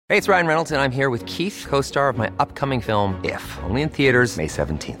Hey, it's Ryan Reynolds, and I'm here with Keith, co-star of my upcoming film, If, only in theaters May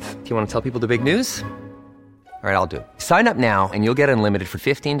 17th. Do you want to tell people the big news? All right, I'll do it. Sign up now and you'll get unlimited for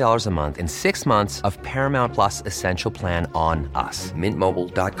 $15 a month and 6 months of Paramount Plus Essential Plan on us.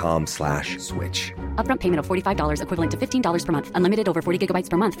 MintMobile.com/switch. Upfront payment of $45 equivalent to $15 per month. Unlimited over 40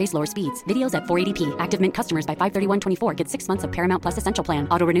 gigabytes per month. Face lower speeds. Videos at 480p. Active Mint customers by 531.24 get 6 months of Paramount Plus Essential Plan.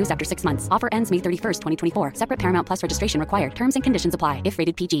 Auto renews after 6 months. Offer ends May 31st, 2024. Separate Paramount Plus registration required. Terms and conditions apply if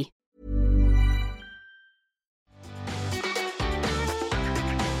rated PG.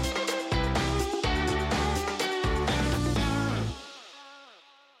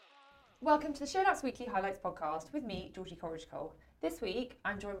 Welcome to the ShowLabs Weekly Highlights podcast with me, Georgie Coleridge-Cole. This week,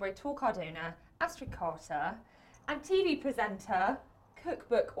 I'm joined by Tor Cardona, Astrid Carter, and TV presenter,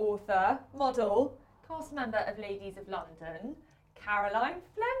 cookbook author, model, cast member of Ladies of London, Caroline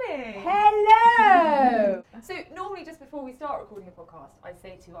Fleming. Hello! So normally just before we start recording a podcast, I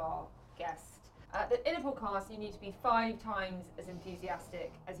say to our guest that in a podcast you need to be 5 times as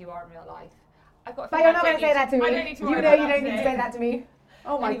enthusiastic as you are in real life. I've got. But you're not going to say that to me. I don't need to worry you know about you that don't need to today. say that to me.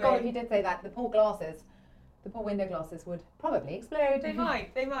 Oh my Anyway. God, if you did say that, the poor window glasses would probably explode. They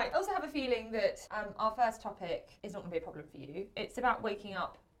might. I also have a feeling that our first topic is not going to be a problem for you. It's about waking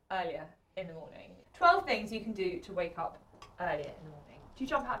up earlier in the morning. 12 things you can do to wake up earlier in the morning. Do you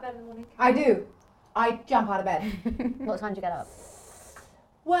jump out of bed in the morning? I do. I jump out of bed. What time do you get up?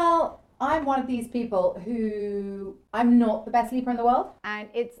 Well, I'm one of these people who I'm not the best sleeper in the world, and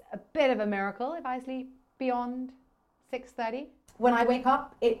it's a bit of a miracle if I sleep beyond 6:30. When I wake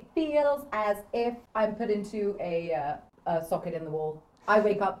up, it feels as if I'm put into a socket in the wall. I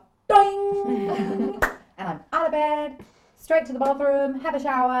wake up, doing, and I'm out of bed, straight to the bathroom, have a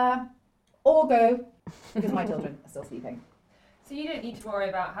shower, or go, because my children are still sleeping. So you don't need to worry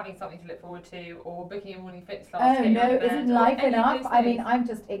about having something to look forward to or booking a morning fitness class. Oh to get you out no, of bed, isn't or life any of enough? those I mean, things. I'm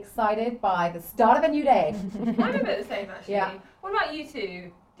just excited by the start of a new day. I'm a bit the same actually. Yeah. What about you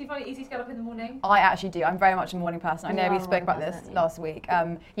two? Do you find it easy to get up in the morning? I actually do. I'm very much a morning person. I know You we are a spoke about morning this person, last week.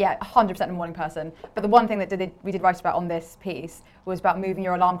 Yeah, 100% a morning person. But the one thing that we did write about on this piece was about moving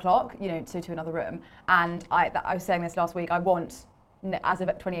your alarm clock, to another room. And I was saying this last week. I want, as of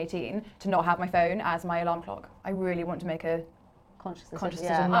 2018, to not have my phone as my alarm clock. I really want to make a conscious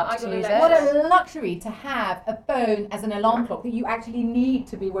decision not I to got a use letter. it. What a luxury to have a phone as an alarm clock that you actually need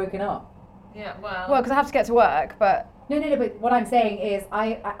to be woken up. Yeah, well. Well, because I have to get to work, but No, but what I'm saying is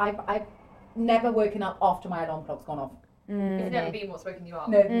I've never woken up after my alarm clock's gone off. it's never been what's waking you up.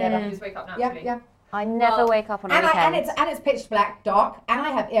 No, never. You just wake up Yeah, naturally. yeah. I never wake up on a weekend. And it's pitch black, dark, and I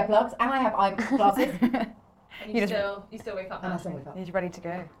have earplugs, and I have eyeglasses, And you You still wake up and I naturally. still wake up. you're ready to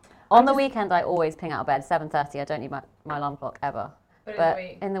go. On the weekend, I always ping out of bed 7:30. I don't need my alarm clock ever. But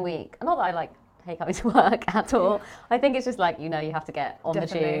in the week? Not that I hate coming to work at all. I think it's just you have to get on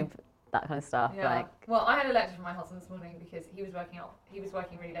Definitely. the tube, that kind of stuff. Yeah. Well, I had a letter from my husband this morning because he was working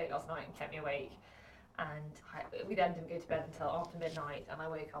really late last night and kept me awake. And we then didn't go to bed until after midnight, and I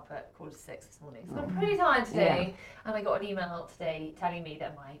woke up at 5:45 this morning. So I'm pretty tired today. And I got an email today telling me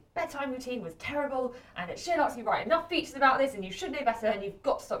that my bedtime routine was terrible, and it should actually write enough features about this, and you should know better, and you've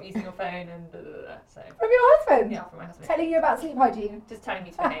got to stop using your phone, and blah, blah, blah. So From your husband? yeah, from my husband. Telling you about sleep hygiene? Just telling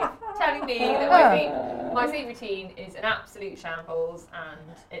me to behave. Telling me that my sleep routine is an absolute shambles,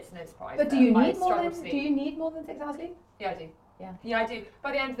 and it's no surprise. But do that you I need more struggle than to sleep. 6 hours sleep? Yeah, I do. Yeah. Yeah, I do.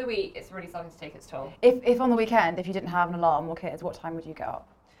 By the end of the week, it's really starting to take its toll. If on the weekend, if you didn't have an alarm or kids, what time would you get up?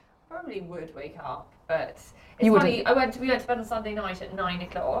 Probably would wake up, but it's You funny. wouldn't. We went to bed on Sunday night at 9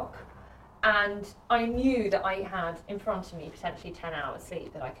 o'clock, and I knew that I had in front of me potentially 10 hours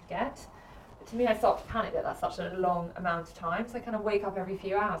sleep that I could get. But to me, I start to panic that that's such a long amount of time, so I kind of wake up every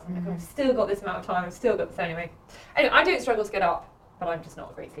few hours. I'm like, I've still got this amount of time. I've still got this anyway. Anyway, I don't struggle to get up, but I'm just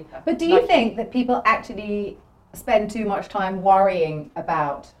not a great sleeper. But do you think that people actually spend too much time worrying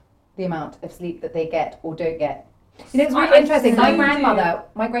about the amount of sleep that they get or don't get? It's really interesting. My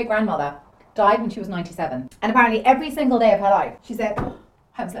great-grandmother died when she was 97. And apparently every single day of her life, she said, I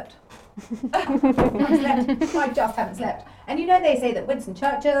haven't slept. I just haven't slept. And they say that Winston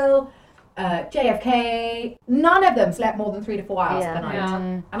Churchill, JFK, none of them slept more than 3 to 4 hours per night. Yeah.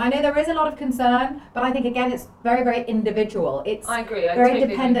 And I know there is a lot of concern, but I think again it's very, very individual. It's I agree. I very totally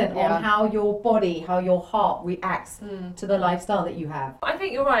dependent agree. on how your body, how your heart reacts to the lifestyle that you have. I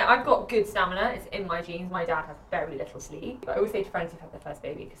think you're right. I've got good stamina. It's in my genes. My dad has very little sleep. I always say to friends who've had their first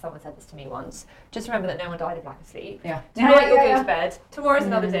baby, because someone said this to me once, just remember that no one died of lack of sleep. Yeah. Tonight you'll go to bed. Tomorrow's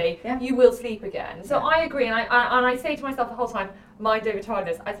another day. Yeah. You will sleep again. So I agree, and I say to myself the whole time, mind over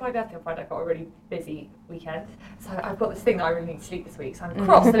tiredness. It's my birthday on Friday. I've got a really busy weekend, so I've got this thing that I really need to sleep this week. So I'm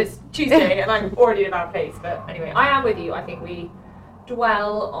cross that it's Tuesday and I'm already in a bad place. But anyway, I am with you. I think we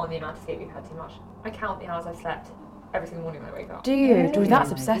dwell on the amount of sleep we've had too much. I count the hours I've slept every single morning when I wake up. Do you? Really?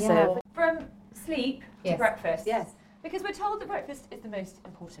 That's obsessive. Yeah. From sleep to Yes. breakfast. Yes. Because we're told that breakfast is the most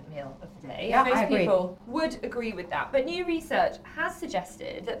important meal of the day. Yeah, Most I agree. people would agree with that. But new research has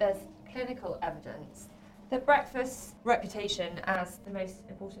suggested that there's clinical evidence that breakfast's reputation as the most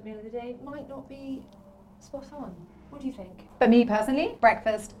important meal of the day might not be spot on. What do you think? For me personally,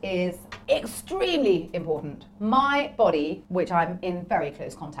 breakfast is extremely important. My body, which I'm in very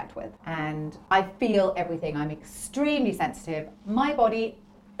close contact with, and I feel everything, I'm extremely sensitive. My body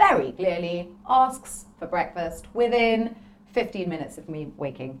very clearly asks for breakfast within 15 minutes of me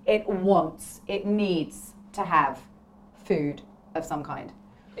waking. It needs to have food of some kind.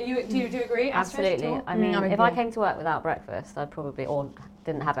 Do you agree? Astrid, at Absolutely. all? I mean, I'm with if I you. came to work without breakfast, I'd probably, or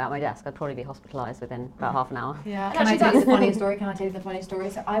didn't have it at my desk, I'd probably be hospitalised within about half an hour. Yeah. Can I tell you the funny story?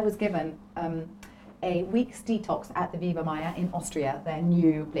 So I was given a week's detox at the Viva Maya in Austria, their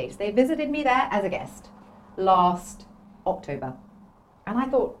new place. They visited me there as a guest last October. And I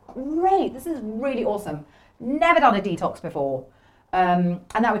thought, great, this is really awesome. Never done a detox before. And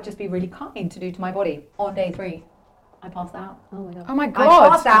that would just be really kind to do to my body. On day 3, I passed out. Oh my god. Oh my I god.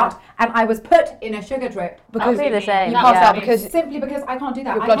 passed out and I was put in a sugar drip. I'll be the same. You passed yeah. out because Simply because I can't do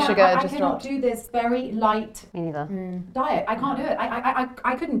that. Your blood I sugar I just cannot dropped. do this very light Me neither. diet. I can't do it.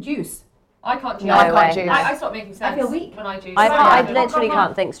 I couldn't juice. I can't juice. No I can't way. juice. I stop making sense. I feel weak. when I juice. I Yeah. literally I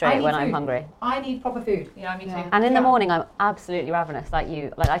can't think I straight need when I'm food. hungry. I need proper food. Yeah, me too. And in the Yeah. morning, I'm absolutely ravenous. Like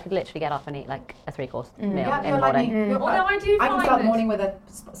you, like I could literally get up and eat like a 3-course meal Yeah, in the you're like morning. me. Although I do I can find start the that- morning with a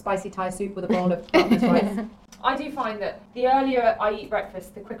spicy Thai soup with a bowl of glutinous rice. I do find that the earlier I eat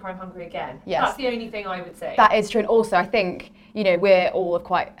breakfast, the quicker I'm hungry again. Yes. That's the only thing I would say. that is true. And also, I think, we're all of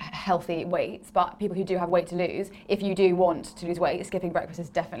quite healthy weights, but people who do have weight to lose, if you do want to lose weight, skipping breakfast is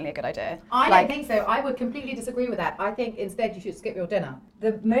definitely a good idea. I don't think so. I would completely disagree with that. I think instead you should skip your dinner.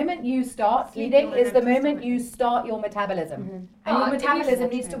 The moment you start Sleep eating on an is the empty moment stomach. you start your metabolism. And Oh, your it is metabolism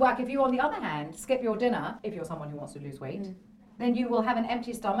so needs to work. If you, on the other hand, skip your dinner, if you're someone who wants to lose weight, then you will have an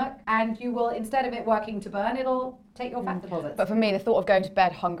empty stomach and you will, instead of it working to burn, it'll take your fat deposits. But for me, the thought of going to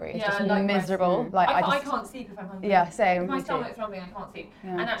bed hungry is Yeah, just likewise. miserable. Like I just, can't sleep if I'm hungry. Yeah, same. If my me too. stomach's rumbling, I can't sleep. Yeah.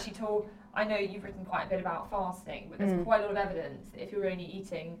 And actually, I know you've written quite a bit about fasting, but there's quite a lot of evidence that if you're only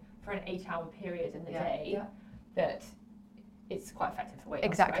eating for an 8-hour period in the day, that it's quite effective for weight loss.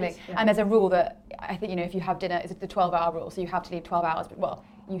 Exactly. Right? And there's a rule that I think, if you have dinner, it's the 12-hour rule. So you have to leave 12 hours, well,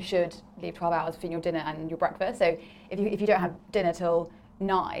 you should leave 12 hours between your dinner and your breakfast. So if you don't have dinner till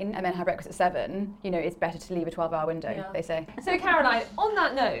 9 and then have breakfast at 7, it's better to leave a 12-hour window, Yeah. they say. So Caroline, on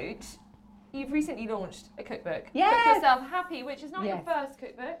that note, you've recently launched a cookbook. Yes. Cook Yourself Happy, which is not Yes. your first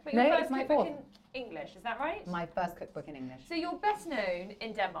cookbook, but your No, first it's my cookbook fourth. in English. Is that right? My first cookbook in English. So you're best known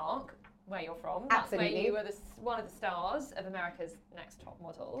in Denmark, where you're from. That's Absolutely. where you were one of the stars of America's Next Top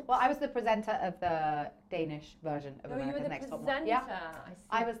Model. Well, I was the presenter of the Danish version of Oh, you were America's the Next Top presenter. Model. Yeah. I see.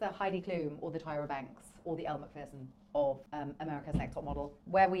 I was the Heidi Klum or the Tyra Banks or the Elle Macpherson of America's Next Top Model,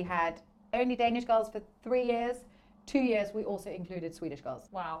 where we had only Danish girls for 3 years. 2 years we also included Swedish girls.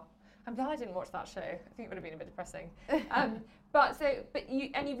 Wow. I'm glad I didn't watch that show. I think it would have been a bit depressing.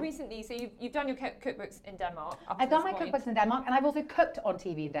 You've recently, you've done your cookbooks in Denmark. I've done my cookbooks in Denmark, and I've also cooked on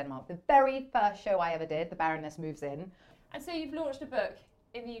TV in Denmark. The very first show I ever did, The Baroness Moves In. And so you've launched a book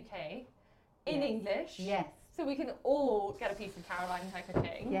in the UK, in English. Yes. So we can all get a piece of Caroline and her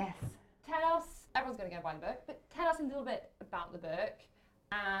cooking. Yes. Tell us, everyone's going to go buy the book, but tell us a little bit about the book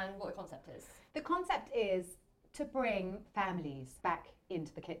and what the concept is. The concept is to bring families back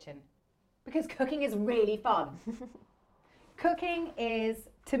into the kitchen, because cooking is really fun. Cooking is,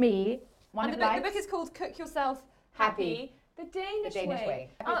 to me, one And of the life's... book is called Cook Yourself Happy. The Danish Way.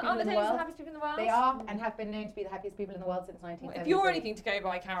 Happiest people Are the in the Danes the world. happiest people in the world? They are, and have been known to be the happiest people in the world since 1973. If you're anything to go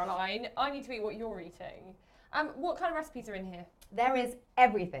by, Caroline, I need to eat what you're eating. What kind of recipes are in here? There is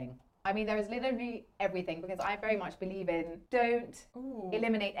everything. I mean, there is literally everything, because I very much believe in don't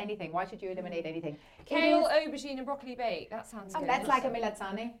eliminate anything. Why should you eliminate anything? Kale, aubergine and broccoli bake. That sounds good. That's like a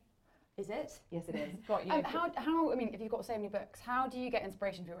melanzane. Is it? Yes, it is. Got you. If you've got so many books, how do you get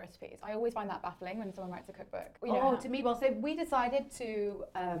inspiration for your recipes? I always find that baffling when someone writes a cookbook. To me, well, so we decided to,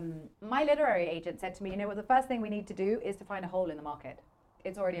 my literary agent said to me, the first thing we need to do is to find a hole in the market.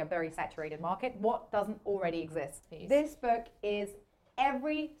 It's already a very saturated market. What doesn't already exist? Please. This book is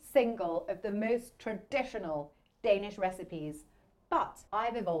every single of the most traditional Danish recipes, but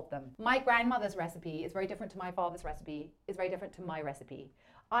I've evolved them. My grandmother's recipe is very different to my father's recipe, is very different to my recipe.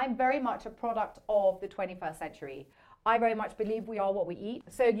 I'm very much a product of the 21st century. I very much believe we are what we eat.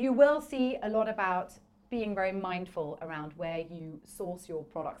 So you will see a lot about being very mindful around where you source your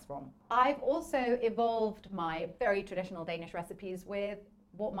products from. I've also evolved my very traditional Danish recipes with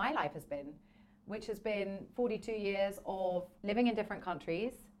what my life has been, which has been 42 years of living in different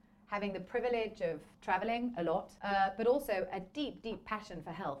countries, having the privilege of traveling a lot, but also a deep, deep passion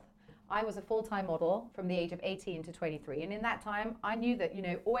for health. I was a full-time model from the age of 18 to 23. And in that time, I knew that,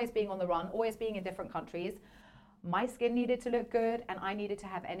 always being on the run, always being in different countries, my skin needed to look good and I needed to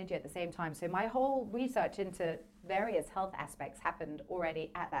have energy at the same time. So my whole research into various health aspects happened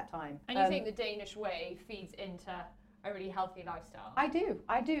already at that time. And you think the Danish way feeds into a really healthy lifestyle? I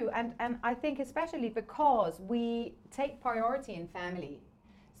do. And I think especially because we take priority in family.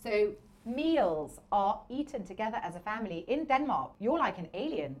 So meals are eaten together as a family. In Denmark, you're like an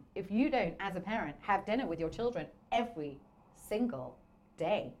alien if you don't, as a parent, have dinner with your children every single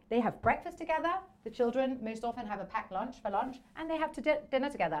day. They have breakfast together. The children most often have a packed lunch for lunch, and they have dinner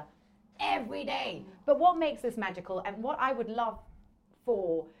together every day. But what makes this magical, and what I would love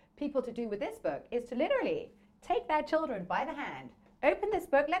for people to do with this book, is to literally take their children by the hand, open this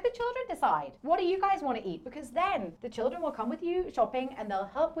book, let the children decide, what do you guys want to eat? Because then the children will come with you shopping and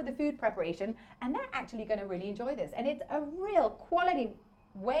they'll help with the food preparation, and they're actually going to really enjoy this. And it's a real quality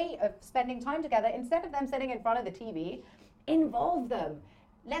way of spending time together. Instead of them sitting in front of the TV, involve them.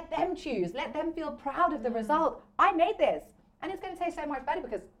 Let them choose. Let them feel proud of the result. I made this. And it's going to taste so much better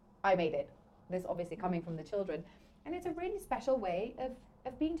because I made it. This obviously coming from the children. And it's a really special way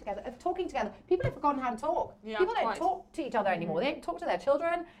of being together, of talking together. People have forgotten how to talk. Yeah, People don't talk to each other anymore. They don't talk to their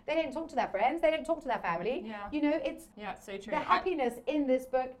children. They don't talk to their friends. They don't talk to their family. Yeah. It's so true. the happiness in this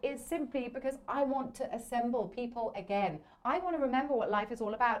book is simply because I want to assemble people again. I want to remember what life is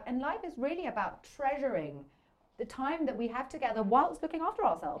all about. And life is really about treasuring the time that we have together whilst looking after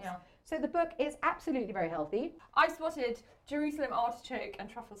ourselves. Yeah. So the book is absolutely very healthy. I spotted Jerusalem artichoke and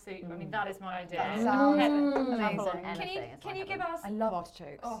truffle soup. I mean, that is my idea. That sounds Amazing. Can you give us? I love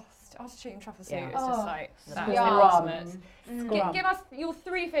artichokes. Oh, artichoke and truffle soup. Yeah. It's just like that's the Yum. ultimate. Give us your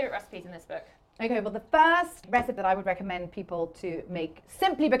 3 favorite recipes in this book. Okay, well, the first recipe that I would recommend people to make,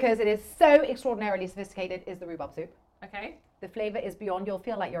 simply because it is so extraordinarily sophisticated, is the rhubarb soup. Okay. The flavour is beyond. You'll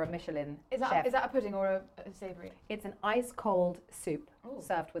feel like you're a Michelin Is chef. that a pudding or a savoury? It's an ice cold soup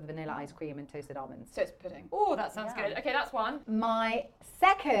served with vanilla ice cream and toasted almonds. So it's pudding. Oh, that sounds good. Okay, that's one. My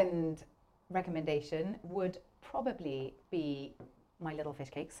second recommendation would probably be my little fish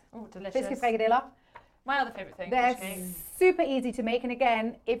cakes. Oh, delicious. Biscuits frikadella. My other favourite thing. They're fish cake. super easy to make. And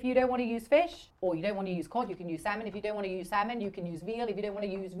again, if you don't want to use fish or you don't want to use cod, you can use salmon. If you don't want to use salmon, you can use veal. If you don't want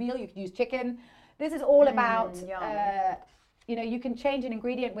to use veal, you can use chicken. This is all about, you can change an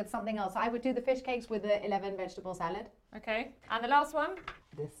ingredient with something else. I would do the fish cakes with the 11 vegetable salad. Okay. And the last one?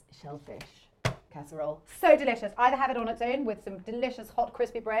 This shellfish casserole. So delicious. Either have it on its own with some delicious hot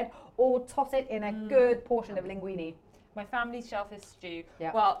crispy bread or toss it in a good portion of linguine. My family's shellfish stew.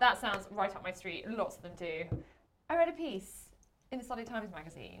 Yeah. Well, that sounds right up my street. Lots of them do. I read a piece in the Sunday Times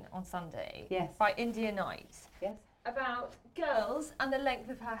magazine on Sunday by India Knight about girls and the length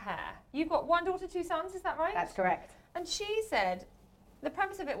of her hair. You've got 1 daughter, 2 sons, is that right? That's correct. And she said the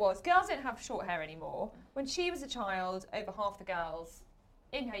premise of it was girls don't have short hair anymore. When she was a child, over half the girls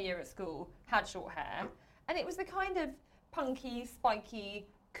in her year at school had short hair. And it was the kind of punky, spiky,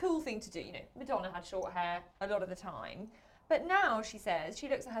 cool thing to do. Madonna had short hair a lot of the time. But now, she says, she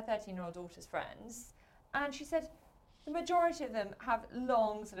looks at her 13-year-old daughter's friends, and she said the majority of them have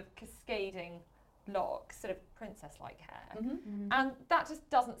long, sort of cascading locks, sort of princess-like hair. And that just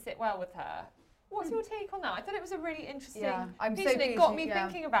doesn't sit well with her. What's your take on that? I thought it was a really interesting piece, and it got me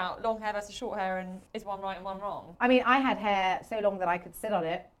thinking about long hair versus short hair, and is one right and one wrong? I mean, I had hair so long that I could sit on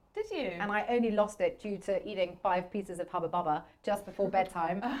it. Did you? And I only lost it due to eating 5 pieces of Hubba Bubba just before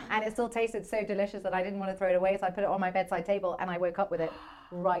bedtime. And it still tasted so delicious that I didn't want to throw it away, so I put it on my bedside table and I woke up with it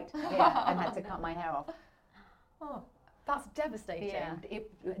right here and had to cut my hair off. Oh, that's devastating. Yeah,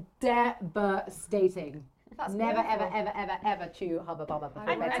 devastating. That's never, awful. ever chew Hubba Bubba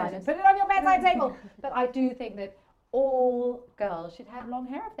before bedtime and put it on your bedside table. But I do think that all girls should have long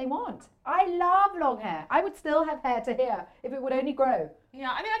hair if they want. I love long hair. I would still have hair to here if it would only grow.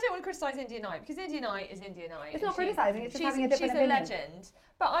 Yeah, I mean, I don't want to criticise India Knight, because India Knight is India Knight. It's not criticising, it's just having a different opinion. opinion. She's a legend,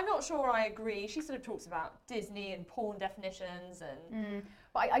 but I'm not sure I agree. She sort of talks about Disney and porn definitions and...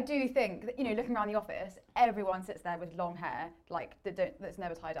 But I do think that, looking around the office, everyone sits there with long hair, like that's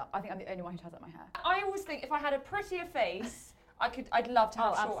never tied up. I think I'm the only one who ties up my hair. I always think if I had a prettier face, I'd love to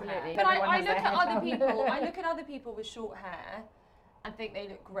have short hair. absolutely. But Everyone I has look their at hair other down. people. I look at other people with short hair, and think they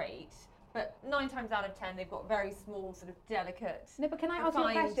look great. But 9 times out of 10, they've got very small, sort of delicate. No, but can I ask you a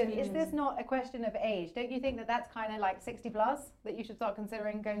refined question? Is this features. not a question of age? Don't you think that that's kind of like 60 plus that you should start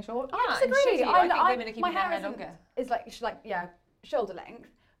considering going short? Yeah, I and disagree. should you? I think women are my keeping their hair isn't- longer. Is like shoulder length.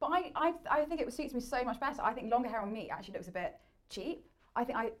 But I think it suits me so much better. I think longer hair on me actually looks a bit cheap. I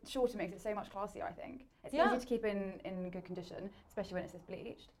think shorter makes it so much classier. I think it's Yeah. easy to keep in good condition, especially when it's this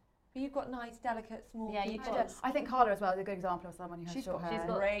bleached. But you've got nice, delicate, small Yeah, you've features. got- I think Carla as well is a good example of someone who has She's short got, hair. she's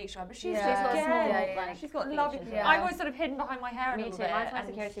got great short, but she's Yeah. just She's got again, small, like, she's got features, lovely. yeah. I was sort of hidden behind my hair a Me little too. bit. Mine's my and-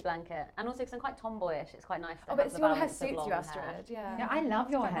 security blanket, and also because I'm quite tomboyish, it's quite nice to Oh, have but the your hair balance of suits long you, hair. Astrid. Yeah. Yeah, I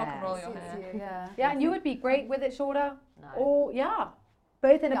love your Rock and hair. roll your Suits hair. you, yeah. Yeah, and you would be great with it shorter. No. Or yeah,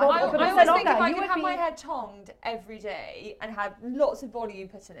 both in a Yeah, bob I or always longer. think if I You could would have be- my hair tonged every day and have lots of volume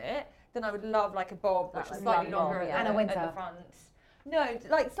put in it, then I would love like a bob, which That, was like, slightly bun bob, longer yeah. at, And a the, winter. at the front. No,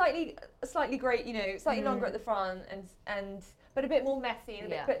 like slightly great, slightly longer at the front and but a bit more messy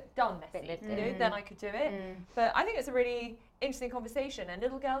and a Yeah. bit done messy, Bit then I could do it. But I think it's a really interesting conversation, and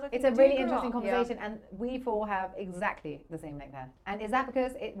little girls, I think, It's a do really grow interesting up. conversation, and we four have exactly the same length hair. And is that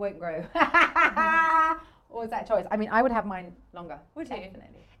because it won't grow? Or is that choice? I mean, I would have mine longer. Would you?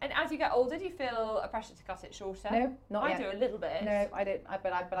 Definitely. And as you get older, do you feel a pressure to cut it shorter? No, not I yet. do a little bit. No, I don't.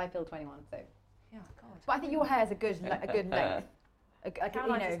 But I feel 21, so. Yeah, God. But I think your hair is a good length.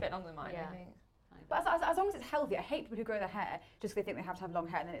 Caroline's just a bit longer than mine, Yeah. I think. But as long as it's healthy, I hate people who grow their hair just because they think they have to have long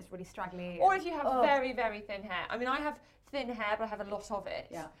hair and then it's really straggly. Or if you have Oh. very, very thin hair. I mean, I have thin hair, but I have a lot of it.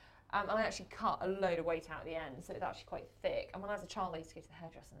 Yeah. And I actually cut a load of weight out at the end, so it's actually quite thick. And when I was a child, I used to go to the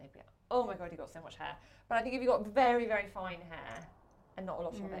hairdresser and they'd be like, oh my God, you've got so much hair. But I think if you've got very, very fine hair and not a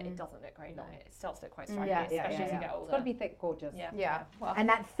lot of it, it doesn't look great. Like, it starts to look quite straggly, especially as you get older. It's got to be thick, gorgeous. Yeah. Yeah. Well, And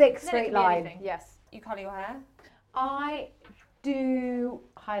that thick, then it straight can be line. anything. Yes. You colour your hair? I do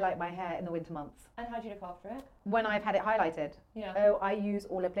highlight my hair in the winter months. And how do you look after it? When I've had it highlighted, Yeah. oh, I use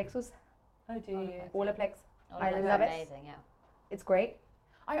Olaplex. Oh, do you? Olaplex. Oh, I that's love it. amazing, yeah. It's great.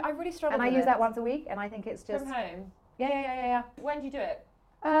 I really struggle And I with use it. that once a week, and I think it's just. From home? Yeah. When do you do it?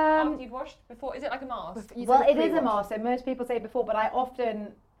 Um, After you've washed? Before? Is it like a mask? You well, said it is a pre-wash. mask, so most people say before, but I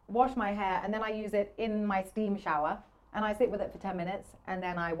often wash my hair and then I use it in my steam shower and I sit with it for 10 minutes and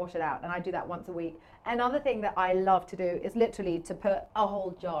then I wash it out, and I do that once a week. Another thing that I love to do is literally to put a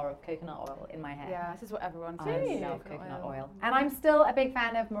whole jar of coconut oil in my hair. Yeah, this is what everyone I says. love coconut oil. And I'm still a big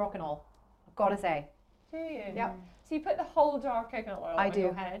fan of Moroccan oil, I've got to say. Do you? Yep. So you put the whole jar of coconut oil I on do.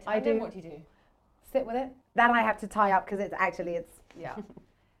 your head? I and then do. what do you do? Sit with it. Then I have to tie up because it's Yeah.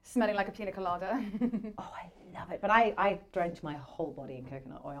 Smelling like a pina colada. oh, I love it. But I drench my whole body in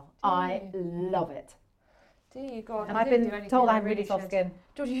coconut oil. I love it. Do you? God, And I I've didn't been do anything. told I I have really soft should. skin.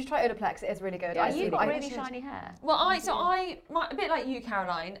 George, you should try Olaplex. It is really good. Yeah, You've really got good. really shiny hair. Well, a bit like you,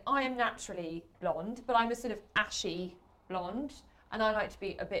 Caroline, I am naturally blonde, but I'm a sort of ashy blonde, and I like to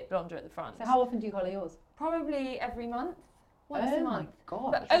be a bit blonder at the front. So how often do you colour yours? Probably every month, once Oh a my month.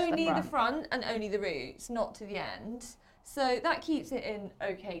 God. But just the only the front. front and only the roots, not to the end. So that keeps it in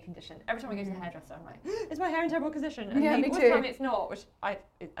okay condition. Every time I go to the hairdresser, I'm like, is my hair in terrible condition? And Yeah, me most of too. the time it's not, and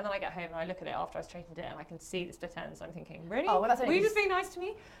then I get home and I look at it after I've straightened it and I can see the split ends. I'm thinking, really? Oh, well, that's Were only you just because- being nice to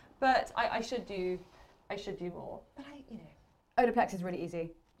me? But I should do more. But Olaplex is really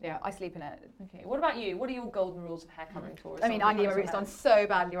easy. Yeah. I sleep in it. okay. What about you? What are your golden rules of hair colouring, Taurus? I mean, I need my roots done so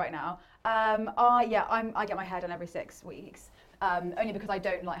badly right now. I get my hair done every 6 weeks, only because I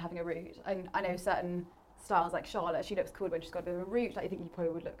don't like having a root. I know certain styles like Charlotte, she looks cool when she's got a bit of a root. Like, I think you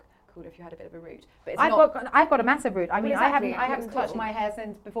probably would look cool if you had a bit of a root. But it's I've got a massive root. I mean, Well, exactly. I It haven't looks touched cool. my hair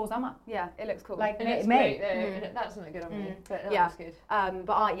since before summer. Yeah, it looks cool. Like And it's May. great, though. That doesn't look good on me, but that Yeah. looks good.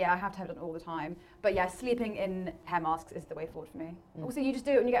 But I have to have it done all the time. But yeah, sleeping in hair masks is the way forward for me. Also, you just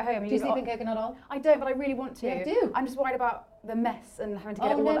do it when you get home. And Do you leave it sleep in on. coconut oil? I don't, but I really want to. Yeah, do. I'm just worried about the mess and having to get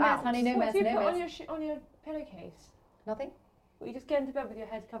Oh, it all no mess, out. honey, no What mess, do you no put mess. on your pillowcase? Nothing? Well, you just get into bed with your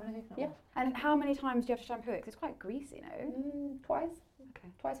head covered in coconut Yeah. oil? And how many times do you have to shampoo it? 'Cause it's quite greasy, no? Twice. Okay.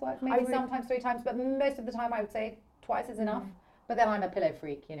 Twice works. Maybe re- sometimes 3 times, but most of the time I would say twice is enough. But then I'm a pillow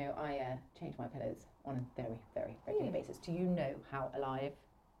freak, I change my pillows on a very, very regular basis. Do you know how alive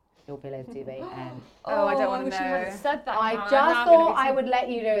your pillows do be? And Oh, I don't I wanna wish you hadn't know. said that. I Karen. just Now I'm gonna thought be I so- would let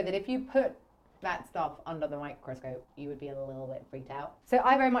you know that if you put that stuff under the microscope, you would be a little bit freaked out. So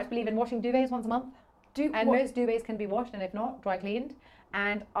I very much believe in washing duvets once a month. And most duvets can be washed, and if not, dry cleaned.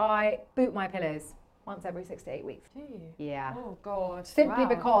 And I boot my pillows once every 6 to 8 weeks. Do you? Yeah. Oh God. Simply Wow.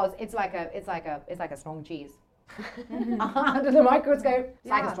 because it's like a strong cheese. Under the microscope, it's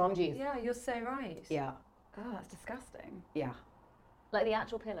like a strong cheese. Yeah, you're so right. Yeah. Oh, that's disgusting. Yeah. Like the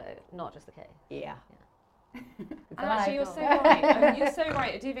actual pillow, not just the case. Yeah. And actually, you're so right. I mean, you're so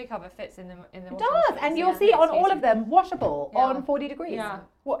right. A duvet cover fits in the It washing does, machine. and you'll see on all of them washable Yeah. on 40 degrees. Yeah.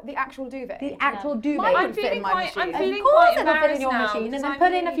 What, the actual duvet? The actual duvet. Mine I'm would fit in feeling my quite. machine. I'm Of feeling course quite it'll fit in embarrassed your now machine, and because then I'm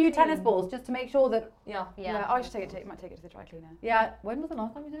put in a really few keen. tennis balls just to make sure that. Yeah. Yeah, I should might take it to the dry cleaner. Yeah. When was the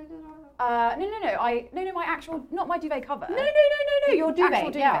last time you did it? No, my actual, not my duvet cover. No. Your duvet.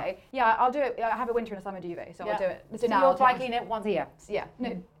 Actual duvet. Yeah, I'll do it. I have a winter and a summer duvet, so I'll do it. So you'll dry clean it once a year. Yeah.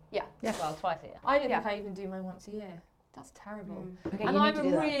 No. Yeah. Well, twice a year. I don't Yeah. think I even do mine once a year. That's terrible. Okay, And you need I'm to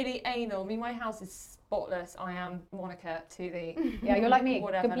do that. really anal. I mean, my house is spotless. I am Monica to the Yeah, you're like me,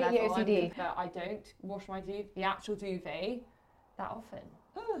 whatever completely level. OCD. But I don't wash my the actual duvet that often.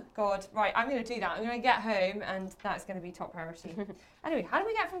 Oh, God. Right, I'm going to do that. I'm going to get home and that's going to be top priority. Anyway, how do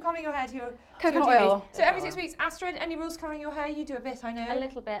we get from combing your hair to your Coconut to your oil. duvet? So every 6 weeks, Astrid, any rules covering your hair? You do a bit, I know. A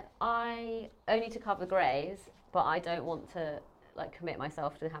little bit. I only to cover the greys, but I don't want to like commit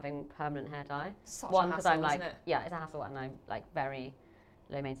myself to having permanent hair dye. Such a One, because I'm hassle, like, isn't it? yeah, it's a hassle, and I'm like very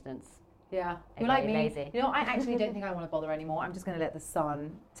low maintenance. Yeah, you're Okay, like me. lazy. You know, I actually don't think I want to bother anymore. I'm just going to let the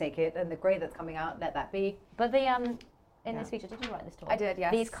sun take it, and the grey that's coming out, let that be. But the in this feature, did you write this talk? I did,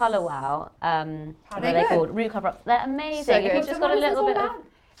 yes. These Colour Wow, what Are are they they good? called? Root cover ups. They're amazing. So If good. you've just got a little bit of,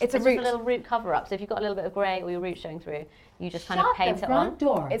 It's a just root. a little root cover up. So if you've got a little bit of grey or your root showing through, you just kind of Shut paint the it front on.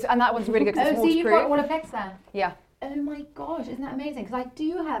 door. And that one's really good because Oh, it's so you've got waterproof. all effects then? Yeah. Oh my gosh, isn't that amazing? Because I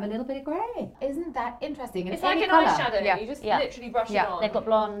do have a little bit of grey. Isn't that interesting? And It's like any an colour. eyeshadow. Yeah. You just Yeah. literally brush Yeah. it on. They've got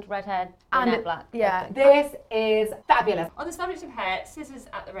blonde, redhead, And brunette, black. Yeah. This is fabulous. On the subject of hair, scissors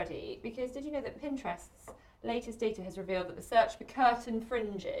at the ready, because did you know that Pinterest's latest data has revealed that the search for curtain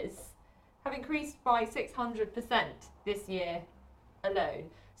fringes have increased by 600% this year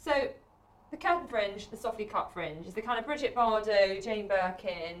alone? So the curtain fringe, the softly cut fringe, is the kind of Bridget Bardot, Jane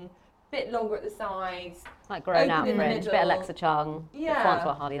Birkin, bit longer at the sides, Like grown out Open in the fringe, bit middle. Alexa Chung, Yeah.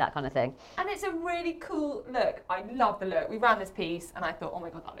 Francois Hardy, that kind of thing. and it's a really cool look. I love the look. We ran this piece and I thought, oh my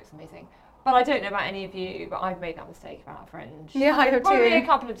God, that looks amazing. But I don't know about any of you, but I've made that mistake about a fringe. Yeah, I have Probably a too.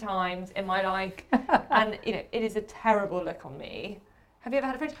 couple of times in my life, and you know, it is a terrible look on me. Have you ever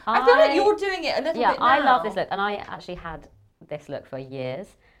had a fringe? I feel like you're doing it a little Yeah, bit now. I love this look, and I actually had this look for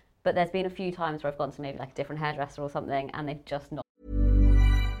years. But there's been a few times where I've gone to maybe like a different hairdresser or something, and they've just not.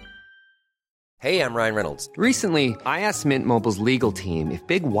 Hey, I'm Ryan Reynolds. Recently, I asked Mint Mobile's legal team if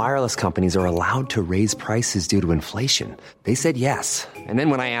big wireless companies are allowed to raise prices due to inflation. They said yes. And then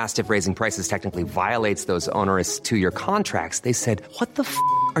when I asked if raising prices technically violates those onerous two-year contracts, they said, "What the f***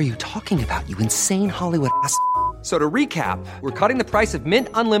 are you talking about, you insane Hollywood ass?" So to recap, we're cutting the price of Mint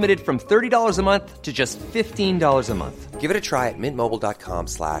Unlimited from $30 a month to just $15 a month. Give it a try at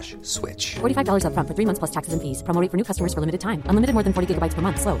mintmobile.com/switch. $45 upfront for 3 months plus taxes and fees. Promo rate for new customers for limited time. Unlimited more than 40 gigabytes per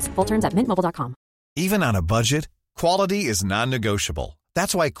month. Slows full terms at mintmobile.com. Even on a budget, quality is non-negotiable.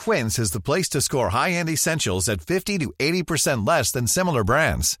 That's why Quince is the place to score high-end essentials at 50 to 80% less than similar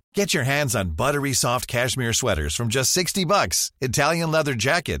brands. Get your hands on buttery soft cashmere sweaters from just $60, Italian leather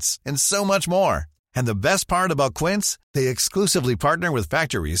jackets, and so much more. And the best part about Quince, they exclusively partner with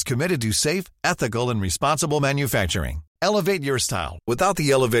factories committed to safe, ethical, and responsible manufacturing. Elevate your style without the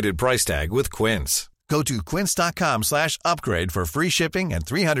elevated price tag with Quince. Go to quince.com/upgrade for free shipping and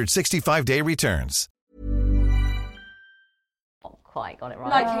 365-day returns. Quite got it right.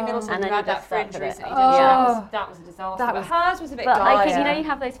 Like Kate Middleton, And who then had you that just stuck fringe with it. recently. Oh. Yeah, that was a disaster. That But was- hers was a bit But like, dire. you know, you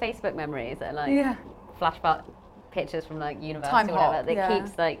have those Facebook memories that are like Yeah. flashback pictures from like university Time or whatever. hop, That yeah.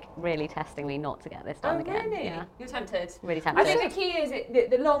 keeps like really testing me not to get this done Oh, again. really? Yeah. You're tempted? Really I tempted. think the key is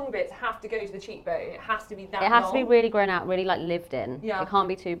the long bits have to go to the cheekbone. It has to be that It has to be long. really grown out, really like lived in. Yeah. It can't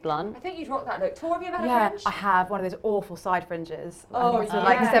be too blunt. I think you'd rock that look. Tor, have you ever had a Yeah, fringe? I have one of those awful side fringes. Oh, I used to, yeah.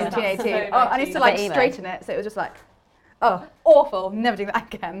 like That's 17, so 18. much I used to use. like A bit emo. straighten it, so it was just like, oh, awful. Never doing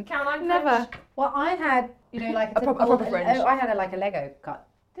that again. Caroline Never. fringe? Well, I had, you know, like A proper fringe. I had like a Lego cut.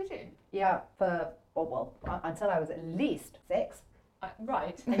 Did you? Yeah, until I was at least 6.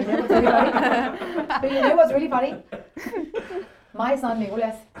 Right. And you know what's really funny? But you know what's really funny? My son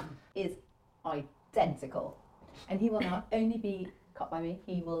Nicholas is identical, and he will not only be cut by me.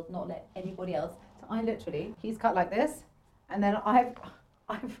 He will not let anybody else. So I literally, he's cut like this, and then I've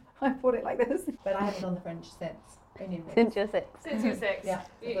bought it like this. But I haven't done the fringe since. Only in Since you're 6. Since you were 6. Yeah,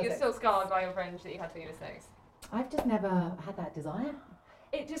 You're six. still scarred by your fringe that you had when you were 6. I've just never had that desire.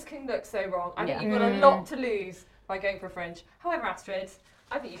 It just can look so wrong. I Yeah. think you've got a lot to lose by going for a fringe. However, Astrid,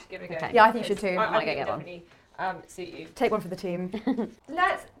 I think you should give it a go. Okay. Yeah, I think you should too. I Might think go it get one. definitely suit you. Take one for the team.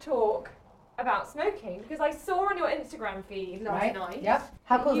 Let's talk about smoking, because I saw on your Instagram feed last Right? night Yep.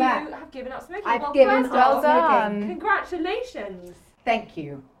 How cool's you that? have given up smoking. I've Well, given first up off, smoking. Congratulations. Thank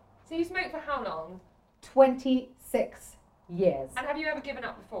you. So you smoked for how long? 26 years. And have you ever given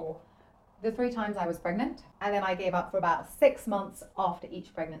up before? the 3 times I was pregnant, and then I gave up for about 6 months after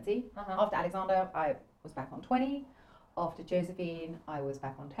each pregnancy. After Alexander, I was back on 20. After Josephine, I was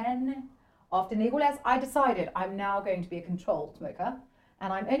back on 10. After Nicolas, I decided I'm now going to be a controlled smoker,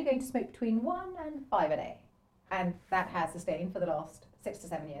 and I'm only going to smoke between 1 and 5 a day. And that has sustained for the last 6 to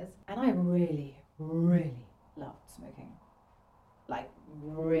 7 years. And I really, really loved smoking. Like,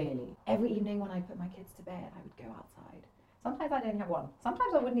 really. Every evening when I put my kids to bed, I would go outside. Sometimes I didn't have one.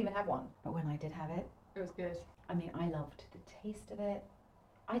 Sometimes I wouldn't even have one. But when I did have it, It was good. I mean, I loved the taste of it.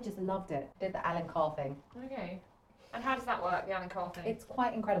 I just loved it. Did the Alan Carr thing. Okay. And how does that work, the Alan Carr thing? It's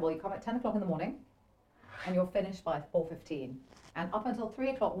quite incredible. You come at 10 o'clock in the morning and you're finished by 4:15. And up until 3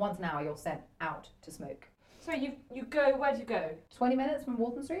 o'clock once an hour, you're sent out to smoke. So you go, where do you go? 20 minutes from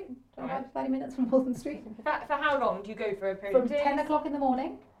Walton Street, 25 to 30 minutes from Walton Street. For how long do you go for a period From of days? 10 o'clock in the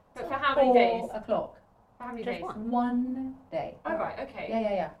morning But to for how many days? 4 o'clock. For how many Just days? One day. Oh, right, okay.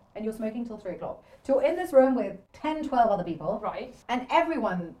 Yeah. And you're smoking till 3 o'clock. So you're in this room with 10, 12 other people. Right. And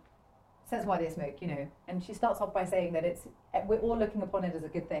everyone says why they smoke, And she starts off by saying that we're all looking upon it as a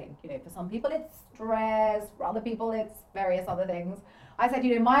good thing. For some people it's stress, for other people it's various other things. I said,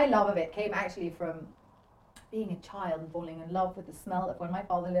 my love of it came actually from being a child and falling in love with the smell of when my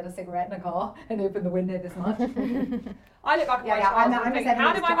father lit a cigarette in a car and opened the window this much. I look back at my I'm childhood a and think, 70s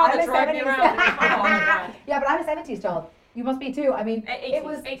how did my child. mother I'm a drive me 70s. around? Come on, man. Yeah, but I'm a 70s child. You must be too. I mean, 80s, it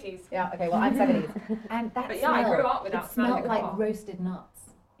was 80s. Yeah, okay, well, I'm 70s. And that But yeah, I smell, grew up with that it smell in smelled the like car. roasted nuts,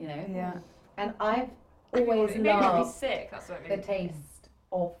 Yeah. And I've always It made me loved sick, that's what it the made. taste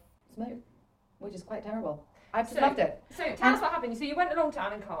of smoke, which is quite terrible. I've just So- loved it. So tell us what happened. So you went along to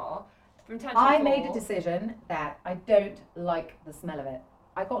Alan Carr from 10 to I 4. made a decision that I don't like the smell of it.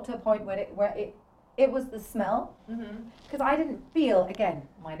 I got to a point where it was the smell, because I didn't feel, again,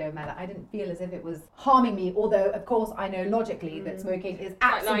 my don't matter, I didn't feel as if it was harming me, although of course I know logically that smoking is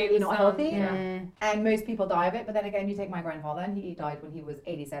absolutely not healthy, and most people die of it. But then again, you take my grandfather, and he died when he was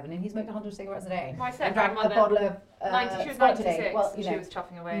 87, and he smoked 100 cigarettes a day. My and drank a stepgrandmother, bottle of 90, she was Scotch 96, a day. Well, and she was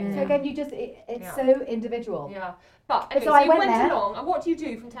chuffing away. So again, it's Yeah. so individual. Yeah. But And anyway, so so I you went went there. along, and what do you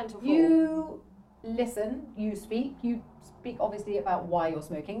do from 10 to 4? You listen, you speak obviously about why you're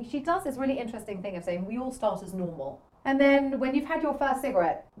smoking. She does this really interesting thing of saying we all start as normal. And then when you've had your first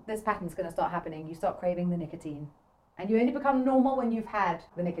cigarette, this pattern's going to start happening. You start craving the nicotine. And you only become normal when you've had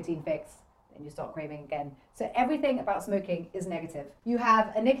the nicotine fix. Then you start craving again. So everything about smoking is negative. You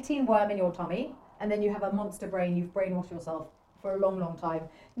have a nicotine worm in your tummy, and then you have a monster brain. You've brainwashed yourself for a long, long time.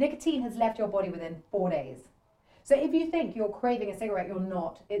 Nicotine has left your body within 4 days. So if you think you're craving a cigarette, you're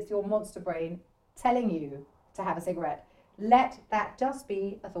not. It's your monster brain telling you to have a cigarette. Let that just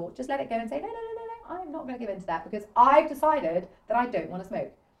be a thought. Just let it go and say, no, I'm not going to give in to that, because I've decided that I don't want to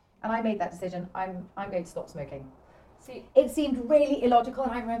smoke. And I made that decision. I'm going to stop smoking. See, It seemed really illogical,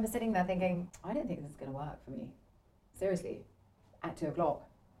 and I remember sitting there thinking, I don't think this is going to work for me. Seriously, at 2 o'clock.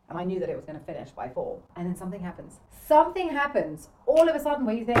 And I knew that it was going to finish by 4. And then something happens. Something happens all of a sudden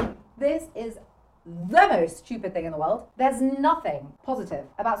where you think, this is the most stupid thing in the world. There's nothing positive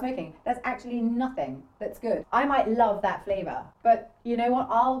about smoking. There's actually nothing that's good. I might love that flavour, but you know what?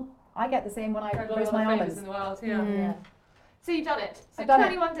 I get the same when I there are a lot roast of my flavours almonds. in the world, yeah. So you've done it. So I've done it.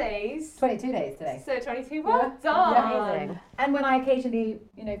 21 days. 22 days today. So 22. Well Yeah. done. Amazing. And when I occasionally,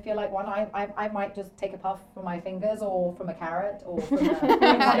 feel like one, I might just take a puff from my fingers, or from a carrot, or from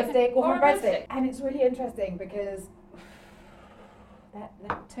a stick, or Or from a a breadstick. breadstick. And it's really interesting because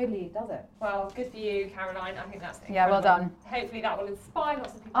that totally does it. Well, good for you, Caroline. I think that's Yeah, well incredible. done. Hopefully that will inspire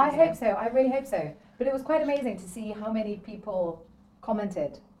lots of people. I here. hope so. I really hope so. But it was quite amazing to see how many people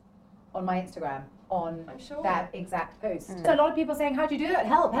commented on my Instagram on I'm sure. that exact post. So a lot of people saying, "How'd you do it?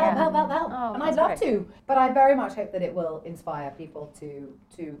 Help! Yeah. Oh, And I'd that's love great. to, but I very much hope that it will inspire people to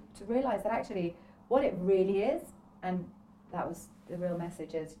realise that actually what it really is, and that was the real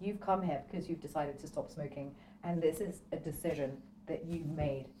message, is you've come here because you've decided to stop smoking, and this is a decision that you've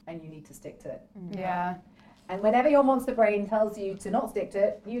made, and you need to stick to it. Yeah. And whenever your monster brain tells you to not stick to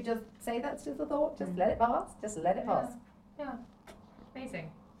it, you just say that's just a thought, just let it pass, just let it pass. Yeah. Amazing.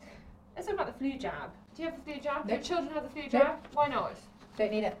 Let's talk about the flu jab. Do you have the flu jab? Do Nope. your children have the flu Nope. jab? Why not?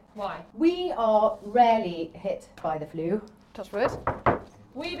 Don't need it. Why? We are rarely hit by the flu. Touch wood.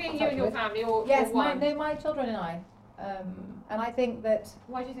 We being you Touch and your wood. family, or Yes, or one? my children and I. And I think that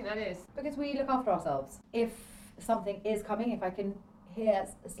Why do you think that is? because we look after ourselves. If something is coming, if I can hear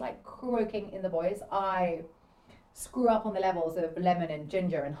a slight croaking in the voice, I screw up on the levels of lemon and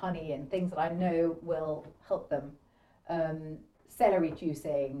ginger and honey and things that I know will help them. Celery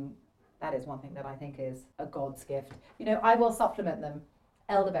juicing, that is one thing that I think is a God's gift. I will supplement them.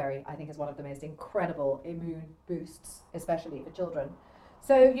 Elderberry, I think, is one of the most incredible immune boosts, especially for children.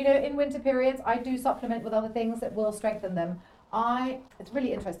 So, in winter periods, I do supplement with other things that will strengthen them. It's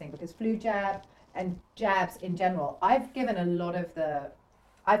really interesting because flu jab and jabs in general, I've done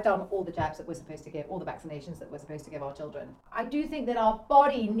all the jabs that we're supposed to give, all the vaccinations that we're supposed to give our children. I do think that our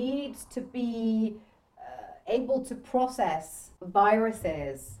body needs to be able to process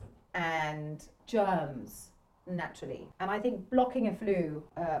viruses and germs naturally. And I think blocking a flu,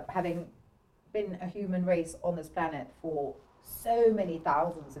 having been a human race on this planet for so many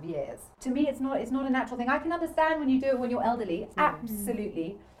thousands of years, to me it's not a natural thing. I can understand when you do it when you're elderly,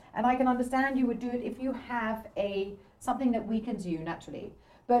 absolutely. And I can understand you would do it if you have something that weakens you naturally.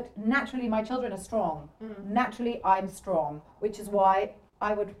 But naturally my children are strong. Naturally I'm strong, which is why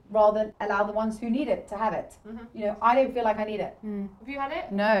I would rather allow the ones who need it to have it. I don't feel like I need it. Have you had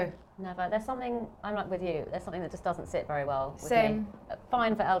it? No. Never. There's something, I'm like with you, there's something that just doesn't sit very well with Same. me.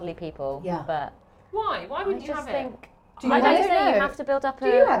 Fine for elderly people, but Why? Why wouldn't you have it? I have just it? think you have to build up Do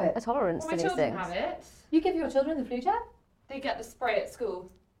you have it? a tolerance Well, my to these children things. have it. You give your children the flu jab? They get the spray at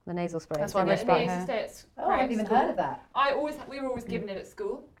school. The nasal spray. That's why I They read get about the her. nasal spray at Oh, I haven't even heard of that. We were always given it at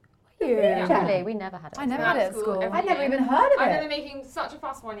school. Really? We never had it. I never had it at school. every I never year. even heard of I it. remember making such a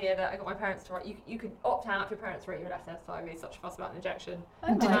fuss one year that I got my parents to write. You could opt out if your parents wrote you a letter, so I made such a fuss about an injection.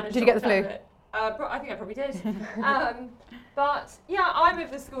 Did you get the flu? I think I probably did. But yeah, I'm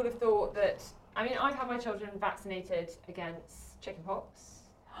of the school of thought that, I've had my children vaccinated against chickenpox.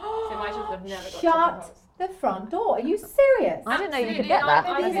 So my children have never got Shut chickenpox. the front door. Are you serious? I didn't know you could Absolutely, get that.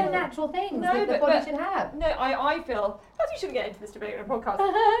 I These feel- are natural things No, that the but- body but- should have. No, I feel, perhaps we shouldn't get into this debate on a podcast,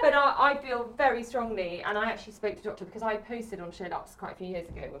 but I feel very strongly, and I actually spoke to a doctor because I posted on SheerLuxe quite a few years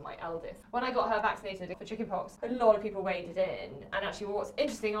ago with my eldest. When I got her vaccinated for chickenpox, a lot of people waded in, and actually what's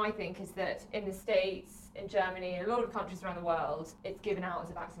interesting, I think, is that in the States, in Germany, and a lot of countries around the world, it's given out as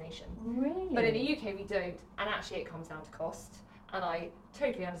a vaccination. Really? But in the UK we don't, and actually it comes down to cost. And I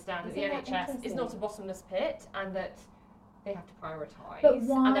totally understand that the Isn't that NHS is interesting? not a bottomless pit and that they have to prioritise. But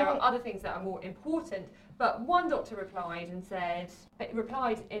why? And there are other things that are more important. But one doctor replied and said,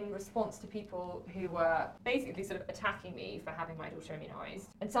 replied in response to people who were basically sort of attacking me for having my daughter immunised.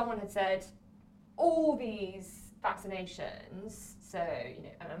 And someone had said, all these vaccinations, so,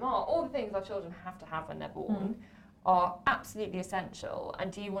 MMR, all the things our children have to have when they're born, are absolutely essential.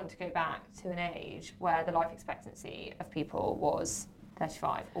 And do you want to go back to an age where the life expectancy of people was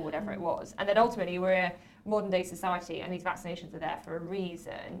 35 or whatever it was? And then ultimately we're a modern day society and these vaccinations are there for a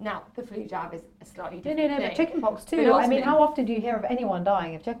reason. Now, the flu jab is a slightly different thing. but chickenpox too. But I mean, ultimately- how often do you hear of anyone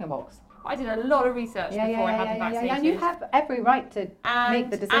dying of chickenpox? I did a lot of research before I had the vaccination. And you have every right to make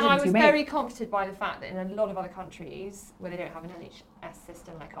the decisions and I was you make. very comforted by the fact that in a lot of other countries where they don't have an NHS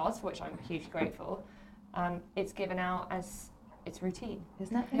system like ours, for which I'm hugely grateful, it's given out as it's routine.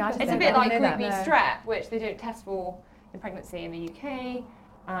 Isn't that Yeah, I interesting? It's a don't bit know like that. group B No. strep, which they don't test for in pregnancy in the UK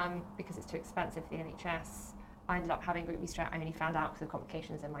because it's too expensive for the NHS. I ended up having group B strep. I only found out because of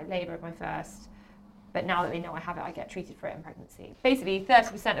complications in my labour of my first. But now that they know I have it, I get treated for it in pregnancy. Basically,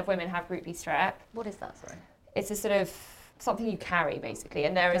 30% of women have group B strep. What is that, sorry? It's a sort of something you carry, basically.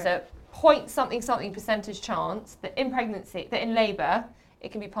 And there is a point something percentage chance that in pregnancy, that in labour,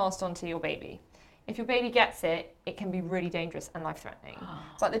 it can be passed on to your baby. If your baby gets it, it can be really dangerous and life-threatening.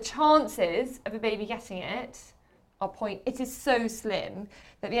 But the chances of a baby getting it it is so slim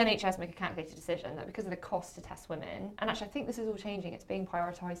that the NHS make a calculated decision that because of the cost to test women, and actually I think this is all changing, it's being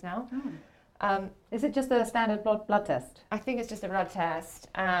prioritised now. Is it just a standard blood test? I think it's just a blood test.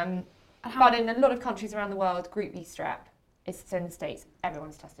 But in a lot of countries around the world, group B strep is so in the States,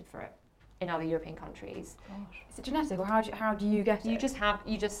 everyone's tested for it. In other European countries. Is it genetic or how do you get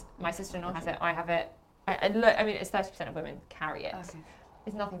it? My sister-in-law has it, I have it. It's 30% of women carry it. Okay.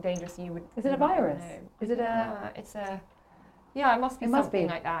 It's nothing dangerous. Is it a virus? Is it a it must be It must something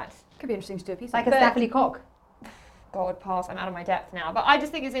be. like that. Could be interesting to do a piece like on. a staphylococcus? God, pass, I'm out of my depth now. But I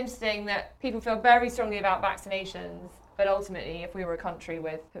just think it's interesting that people feel very strongly about vaccinations, but ultimately, if we were a country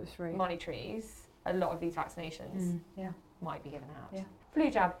with It was free. money trees, a lot of these vaccinations Yeah. might be given out. Yeah. Flu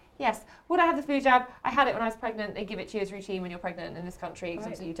jab, yes. Would I have the flu jab? I had it when I was pregnant. They give it to you as routine when you're pregnant in this country, because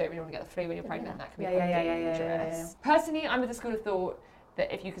obviously you don't really want to get the flu when you're pregnant. That can be quite dangerous. Personally, I'm of the school of thought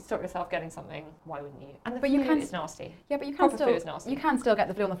that if you could stop yourself getting something, why wouldn't you? And the But flu you can is nasty. Yeah, but you can Proper still flu is nasty. you can still get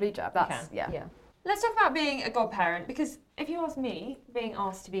the flu on the flu jab. That's can. yeah. Let's talk about being a godparent, because if you ask me, being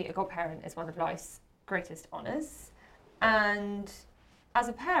asked to be a godparent is one of life's greatest honours. And as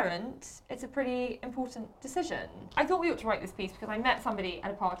a parent, it's a pretty important decision. I thought we ought to write this piece because I met somebody at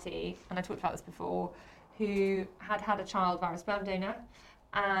a party, and I talked about this before, who had a child via a sperm donor,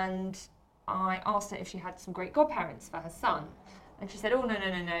 and I asked her if she had some great godparents for her son. And she said, oh, no,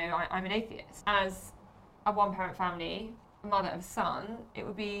 I'm an atheist. As a one-parent family, a mother of a son, it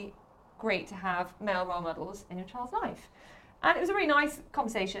would be great to have male role models in your child's life. And it was a really nice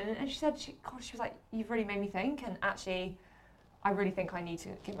conversation. And she said, she was like, you've really made me think. And actually, I really think I need to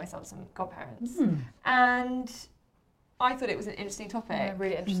give myself some godparents. And I thought it was an interesting topic. Yeah,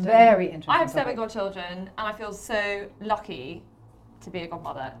 really interesting. Very interesting. I have 7 topic. godchildren, and I feel so lucky to be a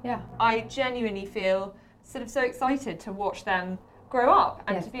godmother. Yeah. I genuinely feel sort of so excited to watch them grow up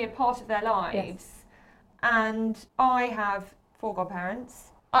and Yes. to be a part of their lives. Yes. And I have 4 godparents.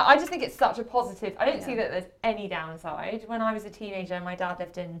 I just think it's such a positive. I don't see that there's any downside. When I was a teenager, my dad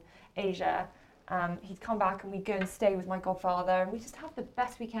lived in Asia. He'd come back and we'd go and stay with my godfather, and we just have the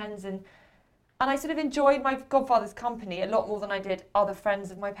best weekends. And I sort of enjoyed my godfather's company a lot more than I did other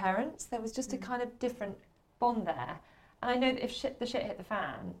friends of my parents. There was just a kind of different bond there. And I know that if the shit hit the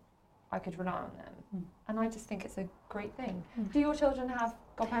fan, I could rely on them. And I just think it's a great thing. Do your children have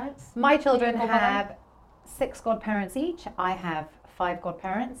godparents? My children Godmother? have 6 godparents each. I have 5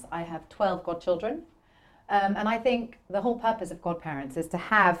 godparents. I have 12 godchildren. And I think the whole purpose of godparents is to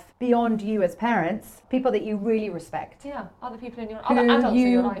have, beyond you as parents, people that you really respect. Yeah, other people in your other adults Who in your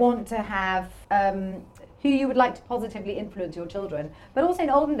you life. want to have, who you would like to positively influence your children. But also in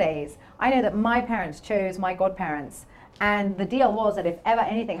olden days, I know that my parents chose my godparents. And the deal was that if ever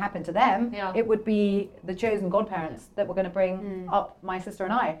anything happened to them, it would be the chosen godparents that were going to bring up my sister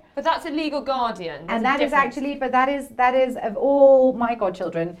and I. But that's a legal guardian. And that is actually, but that is of all my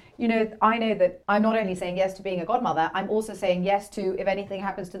godchildren, you know, I know that I'm not only saying yes to being a godmother, I'm also saying yes to, if anything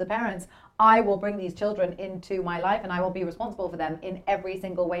happens to the parents, I will bring these children into my life and I will be responsible for them in every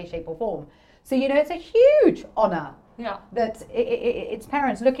single way, shape or form. So, you know, it's a huge honour that it's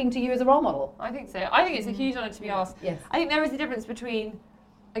parents looking to you as a role model. I think so. I think it's a huge honour to be asked. Yes. I think there is a difference between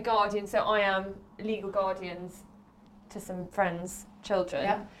a guardian, so I am legal guardians to some friends'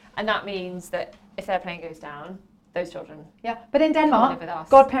 children, and that means that if their plane goes down, those children. Yeah, but in live Denmark, with us.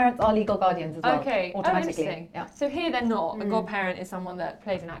 godparents are legal guardians as well. Okay, automatically. interesting. Yeah. So here they're not. A godparent is someone that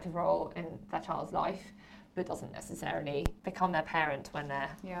plays an active role in their child's life, but doesn't necessarily become their parent when they're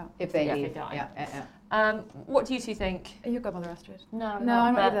If they if leave. they die. Yeah. What do you two think? Are you a godmother, Astrid? No, I'm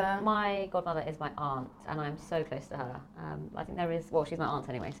but not either. my godmother is my aunt, and I'm so close to her. I think there is, well, she's my aunt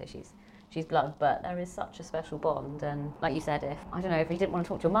anyway, so she's blood, but there is such a special bond. And like you said, if you didn't want to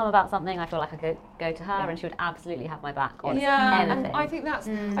talk to your mum about something, I feel like I could go to her and she would absolutely have my back on anything. And I think that's.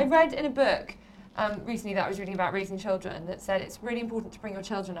 I read in a book recently that I was reading about raising children that said it's really important to bring your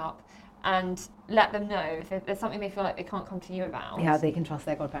children up and let them know if there's something they feel like they can't come to you about. Yeah, they can trust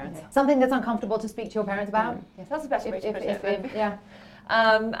their godparents. Something that's uncomfortable to speak to your parents about. Yes, that's the best way to put it. Yeah.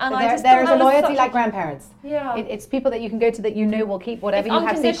 And There is a loyalty like grandparents. Yeah. It's people that you can go to that you know will keep whatever It's you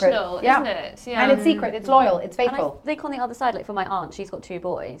have secret. unconditional, isn't it? Yeah. And it's secret, it's loyal, it's And faithful. I think on the other side, like for my aunt, she's got 2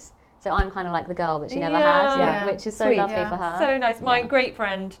 boys. So I'm kind of like the girl that she never Yeah. had, which is so Sweet. lovely for her. So nice. My great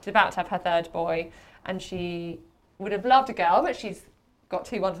friend is about to have her 3rd boy, and she would have loved a girl, but she's got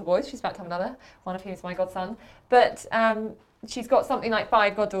 2 wonderful boys. She's about to have another, one of whom is my godson. But she's got something like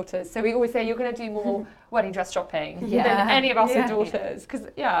 5 goddaughters. So we always say you're going to do more wedding dress shopping than any of us with daughters. Because,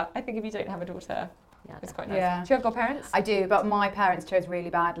 I think if you don't have a daughter, it's quite nice. Yeah. Do you have godparents? I do, but my parents chose really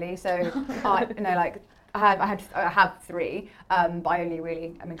badly. So I have 3, but I only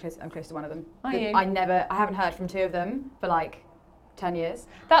really I'm close to one of them. Are you? I haven't heard from 2 of them for like 10 years.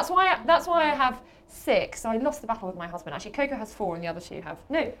 That's why I have 6. So I lost the battle with my husband. Actually, Coco has 4 and the other 2 have...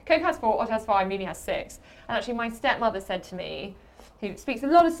 No, Coco has 4, Otter has 5, Mimi has 6. And actually my stepmother said to me, who speaks a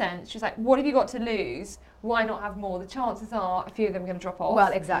lot of sense, she's like, what have you got to lose? Why not have more? The chances are a few of them are going to drop off.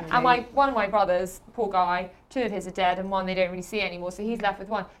 Well, exactly. And one of my brothers, poor guy, 2 of his are dead and 1 they don't really see anymore, so he's left with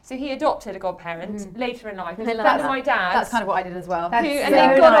 1. So he adopted a godparent later in life. It was a friend of my dad's. That's kind of what I did as well. That's And so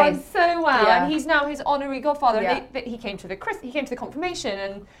they got on nice. so well, Yeah. and he's now his honorary godfather. Yeah. And he came to the confirmation,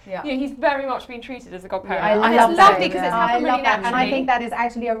 and Yeah. he's very much been treated as a godparent. I and love it's that. lovely because it's I happened love really that. naturally. And I think that is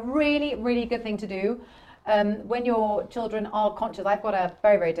actually a really, really good thing to do. When your children are conscious, I've got a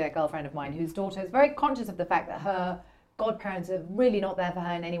very, very dear girlfriend of mine whose daughter is very conscious of the fact that her godparents are really not there for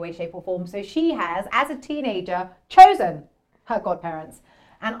her in any way, shape or form. So she has, as a teenager, chosen her godparents.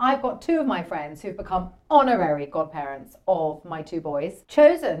 And I've got 2 of my friends who've become honorary godparents of my 2 boys,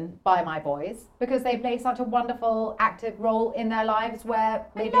 chosen by my boys because they play such a wonderful, active role in their lives where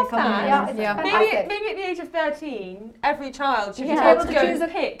they love become... that. Yeah, it's fantastic. Maybe at the age of 13, every child should be Yeah. able to go Choose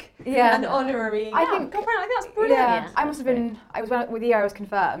and a- pick Yeah. an honorary I think- godparent. I think that's brilliant. Yeah, Yeah. I must have been. I was with the year I was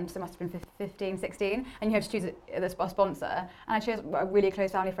confirmed, so it must have been 15, 16, and you have to choose a sponsor. And I chose a really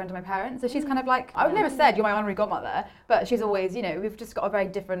close family friend of my parents. So she's kind of like, I would never said you're my honorary godmother, but she's always, we've just got a very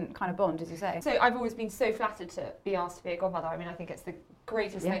different kind of bond, as you say. So I've always been so flattered to be asked to be a godmother. I mean, I think it's the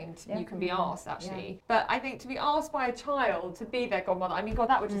greatest thing you can be asked, actually. Yeah. But I think to be asked by a child to be their godmother, I mean, God,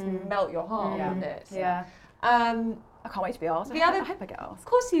 that would just melt your heart, wouldn't it? Yeah. I can't wait to be asked. I hope I get asked. Of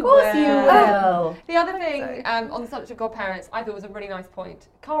course you Of course will. you will. The other thing on the subject of godparents, I thought was a really nice point.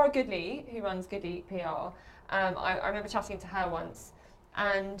 Cara Goodley, who runs Goodley PR, I remember chatting to her once,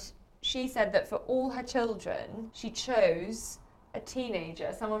 and she said that for all her children, she chose a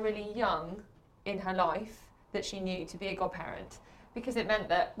teenager, someone really young in her life that she knew to be a godparent, because it meant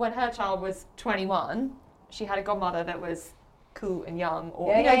that when her child was 21, she had a godmother that was cool and young,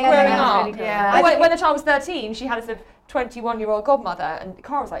 or growing up. Really cool. Or when the child was 13, she had a sort of 21-year-old godmother, and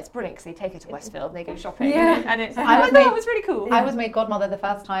Cara was like, it's brilliant because they take her to Westfield and they go shopping. And it's, I thought it was really cool. I was made godmother the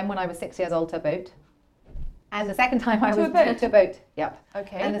first time when I was 6 years old to a boat. And the second time I was to a boat. Yep.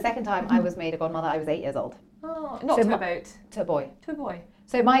 Okay. And the second time I was made a godmother, I was 8 years old. Oh, not So to my- a boat. To a boy. To a boy.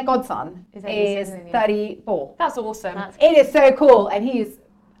 So my godson Is is 34. That's awesome. It is so cool, and he's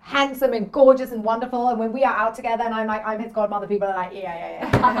handsome and gorgeous and wonderful. And when we are out together, and I'm like, I'm his godmother, people are like,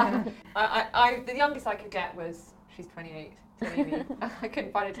 yeah. The youngest I could get was, she's 28. Maybe. I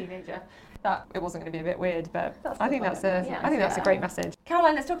couldn't find a teenager. That it wasn't going to be a bit weird, but I think that's a great message.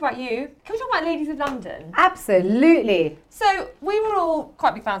 Caroline, let's talk about you. Can we talk about Ladies of London? Absolutely. So we were all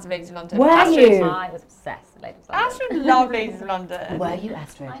quite big fans of Ladies of London. Were Astrid, you? I was obsessed with Ladies of London. Astrid loved Ladies of London. Were you,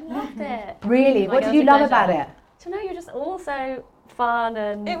 Astrid? I loved it. Really? My What did you guilty love about pleasure. it? Do you know, you're just all so fun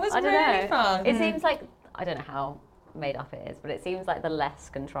and It was I don't really know. fun. It seems like, I don't know how made up it is, but it seems like the less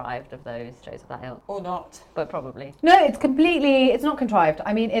contrived of those shows of that ilk. Or not. But probably. No, it's not contrived.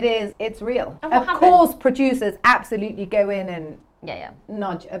 I mean, it's real. And what Of happened? course, producers absolutely go in and Yeah.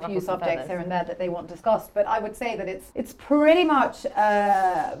 nudge a few Ruffle some subjects feathers. here and there that they want discussed, but I would say that it's pretty much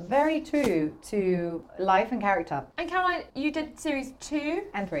very true to life and character. And Caroline, you did series 2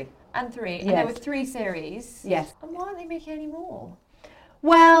 And 3. and 3, and Yes. there were 3 series. Yes. And why aren't they making any more?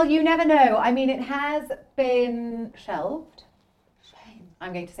 Well, you never know. I mean, it has been shelved. Shame.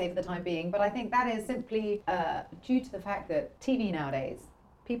 I'm going to say for the time being, but I think that is simply due to the fact that TV nowadays,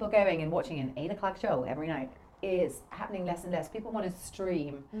 people going and watching an 8 o'clock show every night, is happening less and less. People want to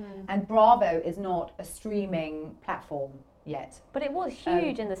stream, and Bravo is not a streaming platform yet. But it was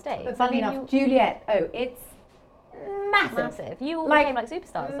huge in the States. But funnily I mean, enough, Juliet, it's massive. massive. You all became like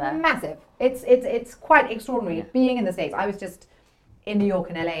superstars there. Massive. It's quite extraordinary being in the States. I was just in New York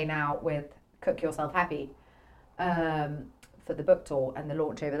and LA now with Cook Yourself Happy for the book tour and the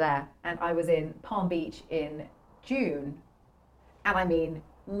launch over there, and I was in Palm Beach in June, and I mean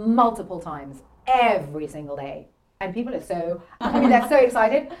multiple times every single day. And people are they're so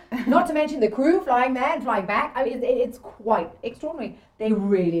excited. Not to mention the crew flying there and flying back. I mean, it's quite extraordinary. They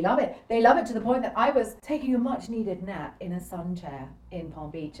really love it. They love it to the point that I was taking a much needed nap in a sun chair in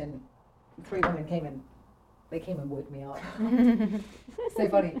Palm Beach, and 3 women came and woke me up. So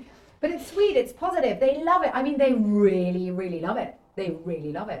funny. But it's sweet, it's positive. They love it. I mean, they really, really love it. They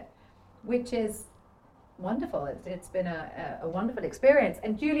really love it, which is wonderful. It's been a wonderful experience.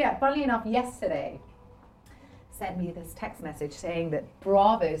 And Juliet, funnily enough, yesterday sent me this text message saying that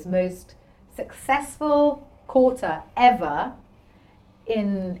Bravo's most successful quarter ever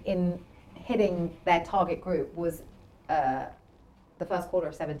in hitting their target group was the first quarter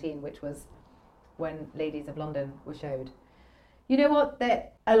of 17, which was when Ladies of London was showed. You know what?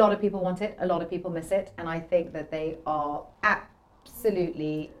 That a lot of people want it, a lot of people miss it, and I think that they are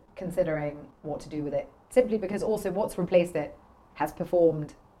absolutely considering what to do with it. Simply because also what's replaced it has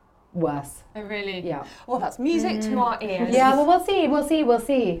performed worse. Oh, really? Yeah. Well, that's music to our ears. Yeah, well, we'll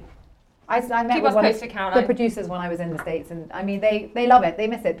see. I met Keep with us one of posted, Caroline. the producers when I was in the States, and I mean, they love it, they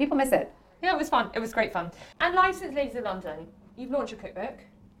miss it, people miss it. Yeah, it was fun. It was great fun. And licensed Ladies of London, you've launched your cookbook.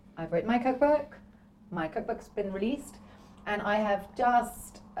 I've written my cookbook's been released, and I have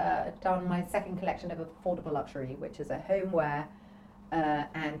just done my second collection of Affordable Luxury, which is a homeware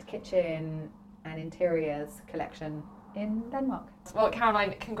and kitchen and interiors collection in Denmark. Well,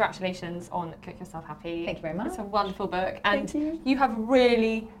 Caroline, congratulations on Cook Yourself Happy. Thank you very much. It's a wonderful book, and Thank you have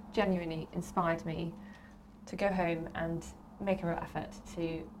really genuinely inspired me to go home and make a real effort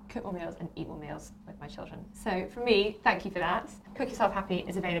to cook more meals and eat more meals with my children. So for me, thank you for that. Cook Yourself Happy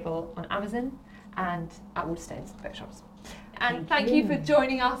is available on Amazon and at Waterstones bookshops. And thank you for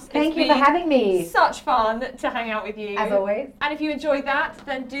joining us. Thank you for having me. Such fun to hang out with you. As always. And if you enjoyed that,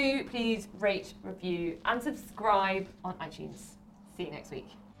 then do please rate, review and subscribe on iTunes. See you next week.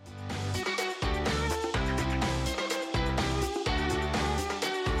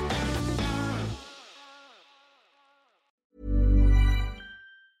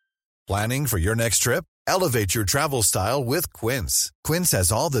 Planning for your next trip? Elevate your travel style with Quince. Quince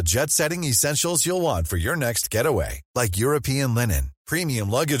has all the jet-setting essentials you'll want for your next getaway, like European linen, premium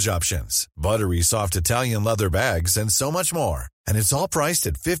luggage options, buttery soft Italian leather bags, and so much more. And it's all priced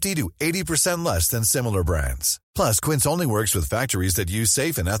at 50 to 80% less than similar brands. Plus, Quince only works with factories that use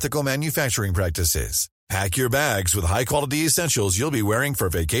safe and ethical manufacturing practices. Pack your bags with high-quality essentials you'll be wearing for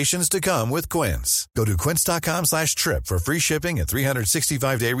vacations to come with Quince. Go to quince.com/trip for free shipping and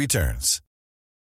 365-day returns.